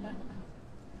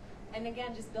 And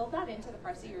again, just build that into the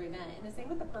price of your event. And the same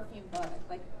with the perfume book.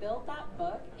 Like, build that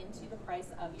book into the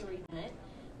price of your event.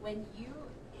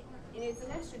 It's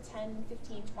an extra $10,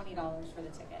 $15, $20 for the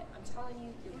ticket. I'm telling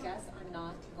you, your guests are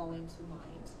not going to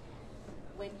mind.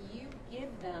 When you give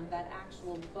them that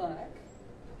actual book,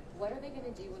 what are they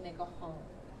going to do when they go home?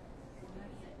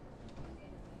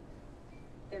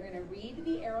 They're going to read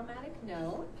the aromatic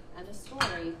note and the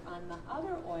story on the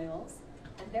other oils,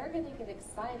 and they're going to get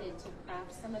excited to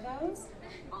craft some of those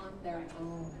on their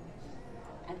own.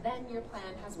 And then your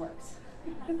plan has worked.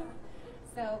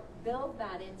 So build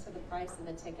that into the price of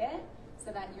the ticket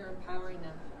so that you're empowering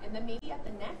them. And then maybe at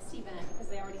the next event, because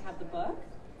they already have the book,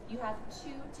 you have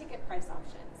 2 ticket price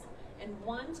options. And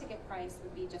one ticket price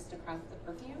would be just to craft the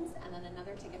perfumes, and then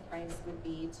another ticket price would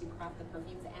be to craft the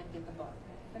perfumes and get the book.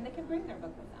 Then they can bring their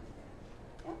book with them.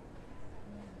 Yeah.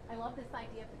 I love this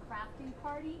idea of the crafting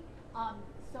party.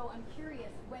 So I'm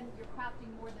curious, when you're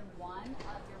crafting more than one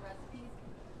of your recipes,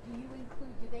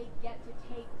 do they get to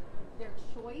take their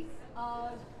choice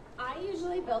of? I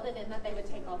usually build it in that they would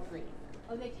take all 3.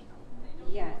 Oh, they take all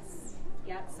 3? Yes.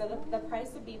 Yep. So the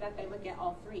price would be that they would get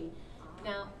all 3.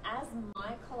 Now, as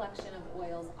my collection of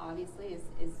oils obviously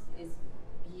is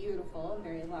beautiful and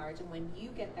very large, and when you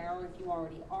get there, or if you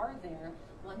already are there,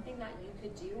 one thing that you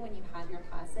could do when you have your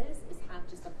classes is have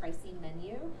just a pricing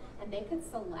menu, and they could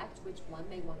select which one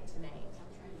they want to make.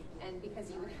 And because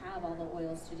you would have all the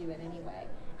oils to do it anyway.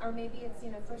 Or maybe it's,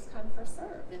 first come, first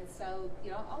served. And so,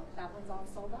 that one's all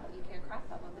sold out. You can't craft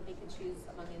that one, but they could choose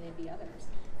among any of the others.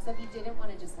 So if you didn't want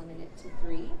to just limit it to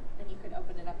 3, then you could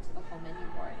open it up to the whole menu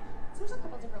board. So there's a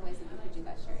couple different ways that you could do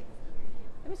that, Sherry.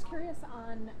 I was curious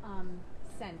on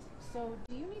scent. So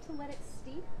do you need to let it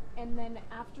steep, and then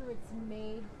after it's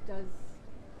made, does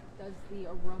the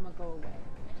aroma go away?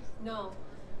 No.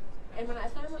 And when I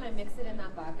mix it in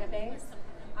that vodka base,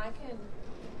 I can,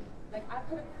 I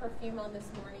put a perfume on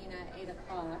this morning at 8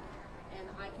 o'clock, and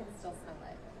I can still smell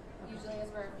it. Usually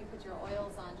is where if you put your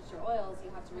oils on, just your oils,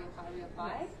 you have to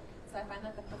reapply. So I find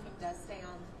that the perfume does stay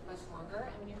on much longer.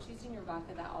 And when you're choosing your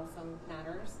vodka, that also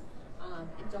matters.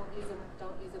 And don't use a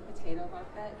potato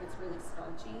vodka if it's really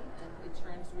starchy, and it just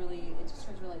turns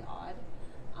really odd.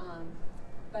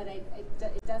 But it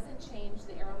doesn't change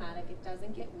the aromatic. It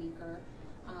doesn't get weaker,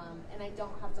 and I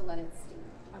don't have to let it steep.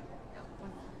 Okay. No.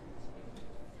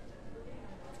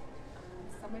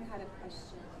 Someone had a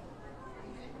question.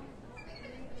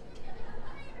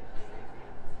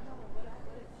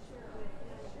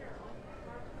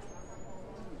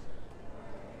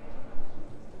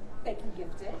 They can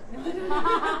gift it.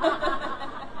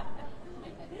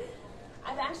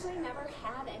 I've actually never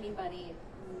had anybody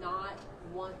not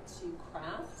want to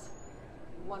craft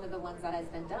one of the ones that has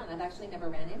been done. I've actually never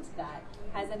ran into that.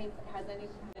 Has anybody crafted?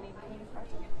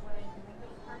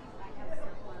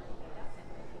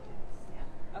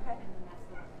 Okay.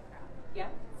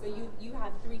 So you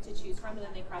have 3 to choose from, and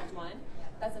then they craft one.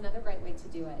 That's another great way to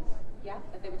do it. Yeah,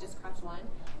 that they would just craft one.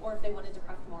 Or if they wanted to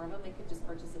craft more of them, they could just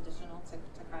purchase additional to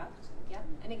craft. Yeah,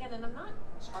 and again, and I'm not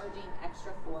charging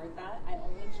extra for that. I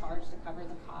only charge to cover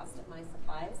the cost of my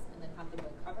supplies and then have the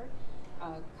wood covered.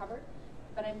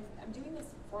 But I'm doing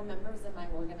this for members in my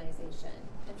organization.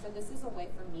 And so this is a way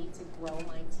for me to grow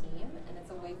my team, and it's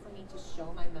a way for me to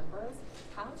show my members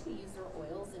how to use their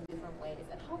oils in different ways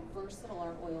and how versatile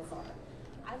our oils are.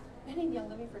 I've been in Young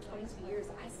Living for 22 years.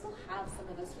 I still have some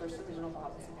of those first original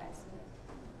bottles, you guys.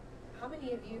 How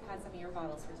many of you have had some of your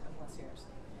bottles for 10 plus years?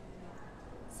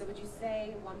 So would you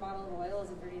say one bottle of oil is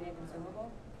a 30-day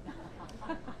consumable?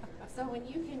 So when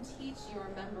you can teach your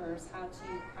members how to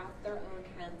craft their own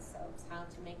hand soaps, how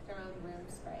to make their own room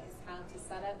sprays, how to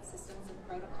set up systems and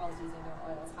protocols using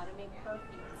their oils, how to make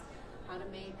perfumes, how to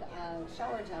make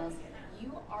shower gels,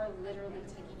 you are literally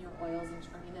taking your oils and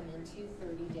turning them into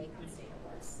 30-day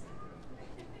consumables.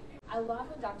 I love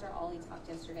when Dr. Ollie talked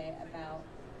yesterday about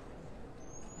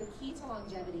the key to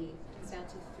longevity comes down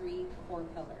to 3 core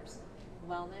pillars: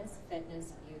 wellness,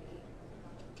 fitness, beauty.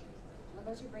 Look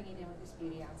what you're bringing in with this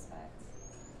beauty aspect.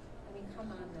 I mean,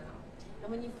 come on now.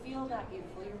 And when you feel that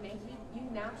beautiful, you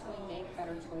naturally make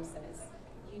better choices.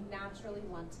 You naturally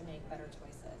want to make better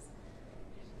choices.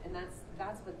 And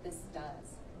that's what this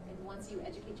does. And once you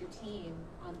educate your team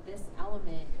on this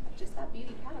element, just that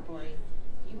beauty category,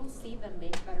 you will see them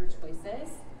make better choices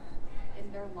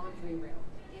in their laundry room,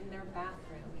 in their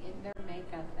bathroom, in their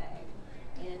makeup bag,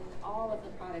 in all of the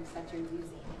products that you're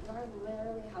using. You are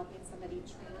literally helping somebody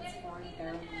transform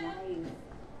their life.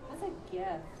 That's a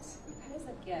gift. That is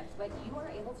a gift. What you are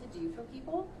able to do for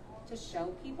people, to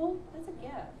show people, that's a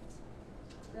gift.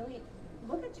 It's really,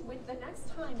 look at you, the next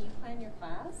time you plan your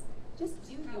class, just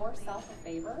do yourself a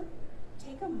favor,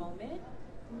 take a moment,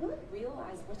 and really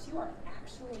realize what you are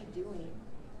actually doing.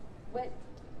 What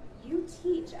you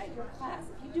teach at your class,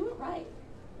 if you do it right.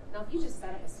 Now, if you just set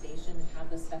up a station and have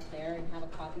the stuff there and have a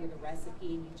copy of the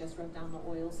recipe and you just wrote down the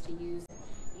oils to use,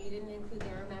 you didn't include the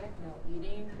aromatic note, you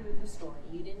didn't include the story,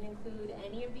 you didn't include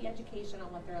any of the education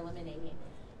on what they're eliminating.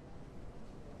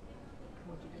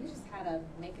 You just had a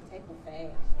make a take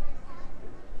buffet.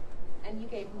 And you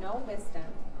gave no wisdom,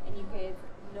 and you gave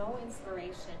no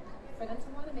inspiration for them to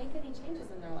want to make any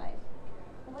changes in their life.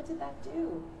 Well, what did that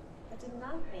do? That did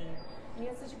nothing. And you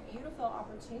had such a beautiful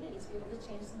opportunity to be able to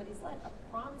change somebody's life. I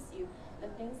promise you, the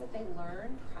things that they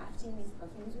learn crafting these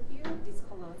perfumes with you, these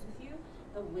colognes with you,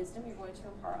 the wisdom you're going to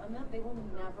impart on them, they will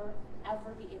never,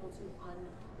 ever be able to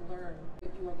unlearn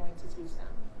what you are going to teach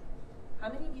them.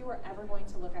 How many of you are ever going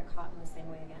to look at cotton the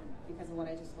same way again because of what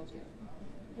I just told you?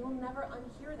 You will never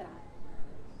unhear that.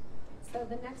 So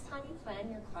the next time you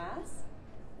plan your class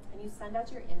and you send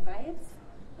out your invites,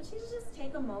 I want you to just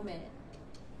take a moment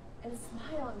and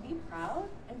smile and be proud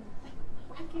and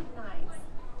recognize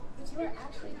what you are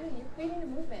actually doing. You're creating a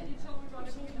movement. You're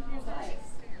changing people's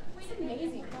lives. It's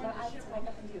amazing what I get to wake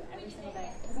up and do every single day.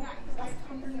 Because I'm the best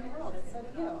company in the world, and so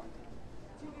do you.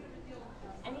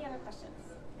 Any other questions?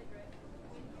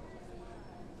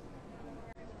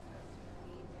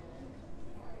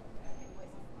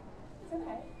 It's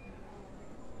okay.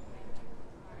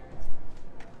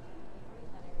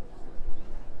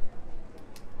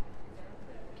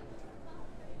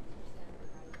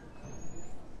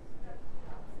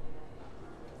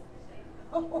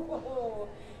 Oh,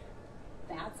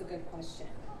 that's a good question.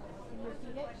 Can you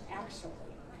repeat it? Actually,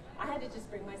 I had to just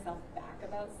bring myself back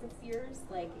about 6 years,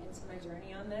 like into my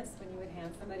journey on this. When you would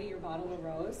hand somebody your bottle of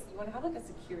rose, you want to have like a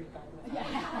security guard with you.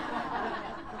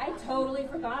 I totally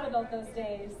forgot about those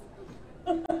days.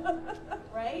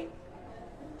 Right?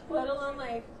 Let alone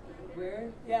like, where?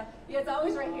 Yeah, it's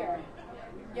always right here.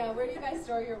 Yeah, where do you guys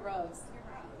store your rose?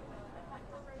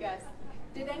 Yes.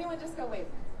 Did anyone just go, wait,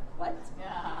 what?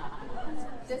 Yeah.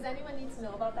 Does anyone need to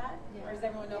know about that? Yeah. Or does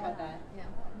everyone know about that? Yeah.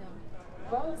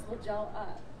 No. Rose will gel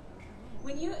up.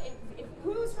 When you, if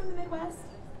who's from the Midwest?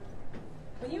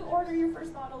 When you order your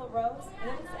first bottle of rose and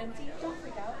it's empty, don't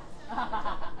freak out.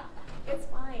 It's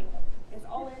fine. It's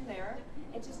all in there.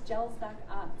 It just gels back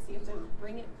up. So you have to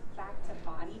bring it back to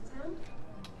body temp.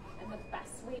 And the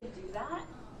best way to do that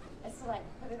is to like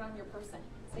put it on your person.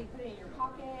 So you put it in your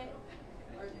pocket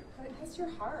or put it close to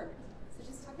your heart. So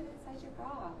just tuck it inside your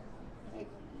bra. Like,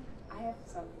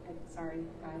 sorry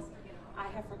guys, I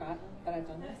have forgotten that I've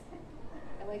done this.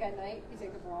 And like at night, you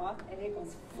take the bra off and it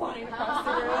goes flying across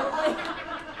the room.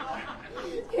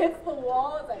 Like, hits the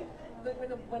wall. It's like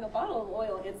when a bottle of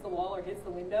oil hits the wall or hits the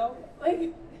window,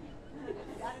 like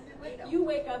You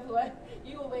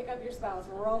will wake up your spouse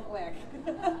real quick.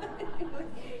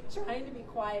 Trying to be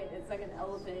quiet, it's like an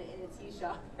elephant in a tea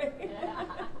shop.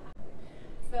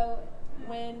 So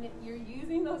when you're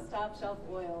using those top shelf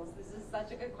oils, this is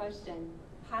such a good question.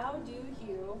 How do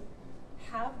you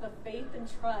have the faith and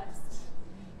trust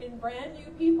in brand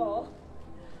new people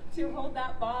to hold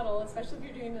that bottle, especially if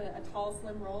you're doing a tall,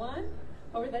 slim roll-on,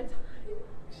 over that time?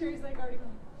 Sherry's like already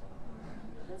going.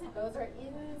 Those are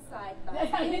inside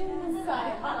thoughts.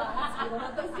 Inside thoughts. You don't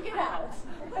want those to get out.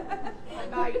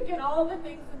 You get all the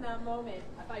things in that moment.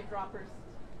 I buy droppers.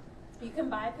 You can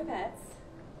buy pipettes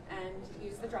and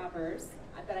use the droppers,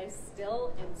 but I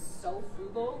still am so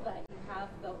frugal that you have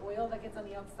the oil that gets on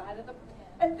the outside of the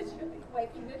pipette that you're like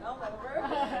wiping it all over.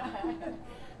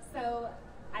 So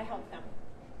I help them.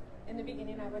 In the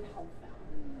beginning, I would help them.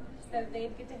 So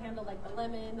they'd get to handle like the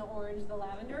lemon, the orange, the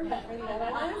lavender, but for the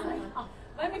other ones, like,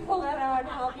 let me pull that out and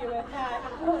help you with that.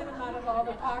 I'm pulling them out of all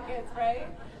the pockets, right?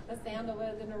 The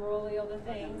sandalwood, the neroli, all the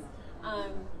things.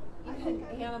 Even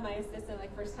Hannah, my assistant,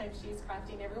 like first time she's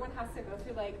crafting, everyone has to go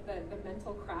through like the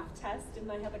mental craft test, and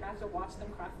I have to watch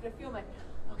them craft it. I feel like,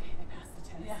 okay, they passed the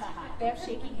test. They have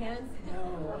shaky hands?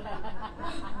 No.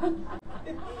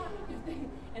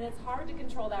 And it's hard to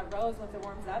control that rose once it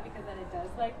warms up because then it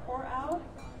does like pour out.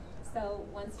 So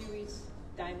once you reach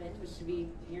diamond, which should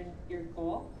be your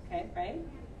goal, okay, right?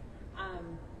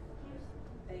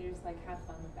 Then you just like have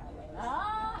fun with that rose.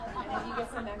 And if you get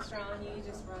some extra on you, you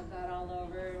just rub that all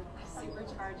over,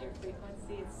 supercharge your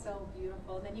frequency. It's so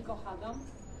beautiful. And then you go hug them,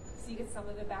 so you get some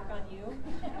of it back on you.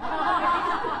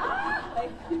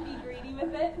 Like be greedy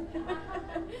with it.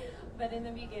 But in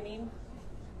the beginning,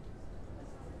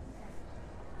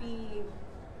 you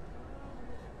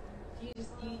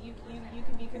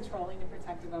can be controlling and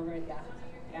protective over it.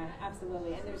 Yeah,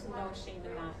 absolutely. And there's no shame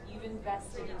in that. You've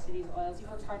invested into these oils. You've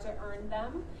worked hard to earn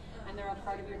them, and they're a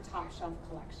part of your top shelf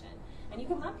collection. And you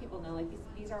can let people know, like,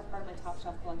 these are a part of my top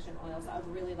shelf collection oils. I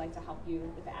would really like to help you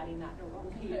with adding that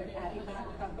neroli or adding that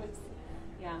rose.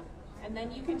 Yeah. And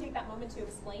then you can take that moment to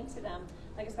explain to them,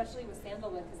 like especially with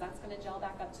sandalwood, because that's going to gel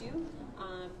back up too.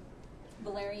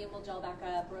 Valerian will gel back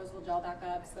up, rose will gel back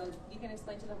up, so you can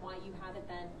explain to them why you have it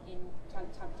then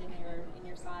tucked in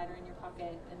your side or in your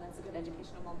pocket, and that's a good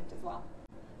educational moment as well.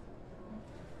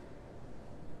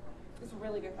 It's a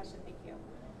really good question, thank you.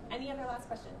 Any other last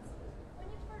questions? When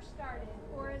you first started,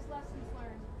 or as lessons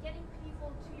learned, getting people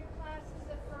to your classes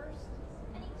at first,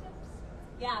 any tips?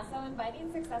 Yeah, so inviting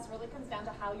success really comes down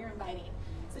to how you're inviting.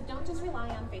 So don't just rely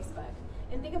on Facebook.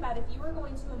 And think about if you were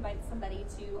going to invite somebody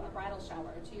to a bridal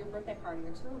shower, to your birthday party,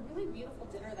 or to a really beautiful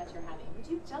dinner that you're having, would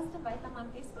you just invite them on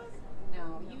Facebook?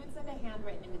 No, you would send a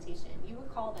handwritten invitation. You would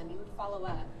call them, you would follow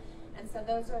up. And so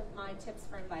those are my tips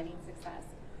for inviting success.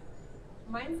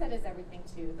 Mindset is everything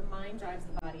too. The mind drives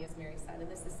the body, as Mary said,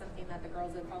 and this is something that the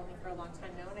girls that follow me for a long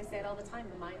time know, and I say it all the time,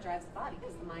 the mind drives the body,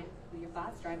 because the mind, your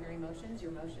thoughts drive your emotions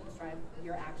drive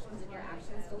your actions, and your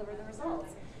actions deliver the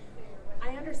results.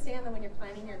 I understand that when you're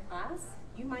planning your class,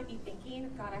 you might be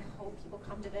thinking, God, I hope people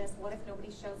come to this. What if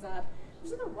nobody shows up?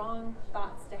 Those are the wrong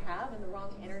thoughts to have and the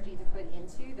wrong energy to put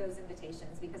into those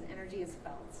invitations, because energy is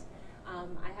felt.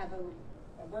 I have a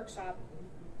workshop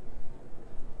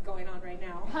going on right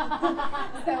now.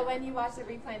 So when you watch the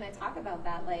replay and I talk about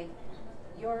that, like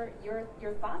your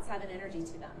thoughts have an energy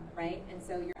to them, right? And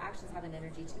so your actions have an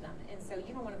energy to them. And so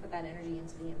you don't want to put that energy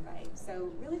into the invite.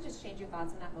 So really just change your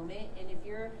thoughts in that moment. And if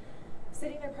you're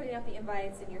sitting there putting out the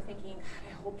invites and you're thinking, God,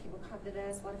 I hope people come to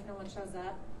this, what if no one shows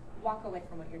up? Walk away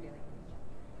from what you're doing.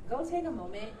 Go take a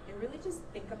moment and really just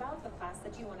think about the class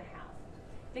that you want to have.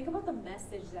 Think about the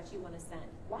message that you want to send.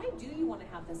 Why do you want to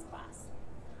have this class?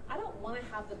 I don't want to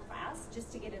have the class just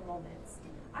to get enrollments.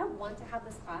 I want to have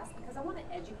this class because I want to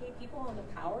educate people on the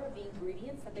power of the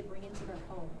ingredients that they bring into their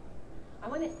home. I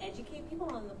want to educate people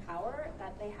on the power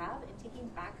that they have in taking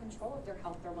back control of their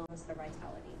health, their wellness, their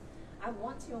vitality. I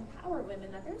want to empower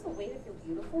women that there's a way to feel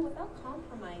beautiful without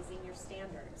compromising your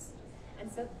standards.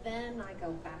 And so then I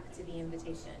go back to the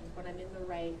invitation when I'm in the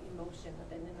right emotion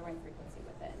with it and in the right frequency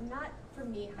with it. And that, for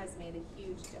me, has made a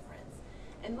huge difference.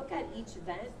 And look at each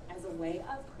event as a way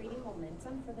of creating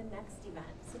momentum for the next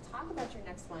event. So talk about your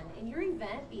next one. And your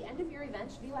event, the end of your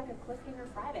event should be like a cliffhanger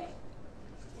Friday.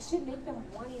 It should make them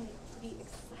wanting to be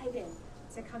excited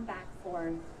to come back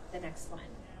for the next one.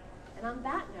 And on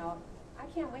that note, I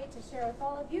can't wait to share with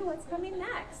all of you what's coming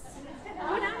next.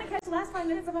 Go down and catch the last 5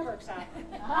 minutes of my workshop.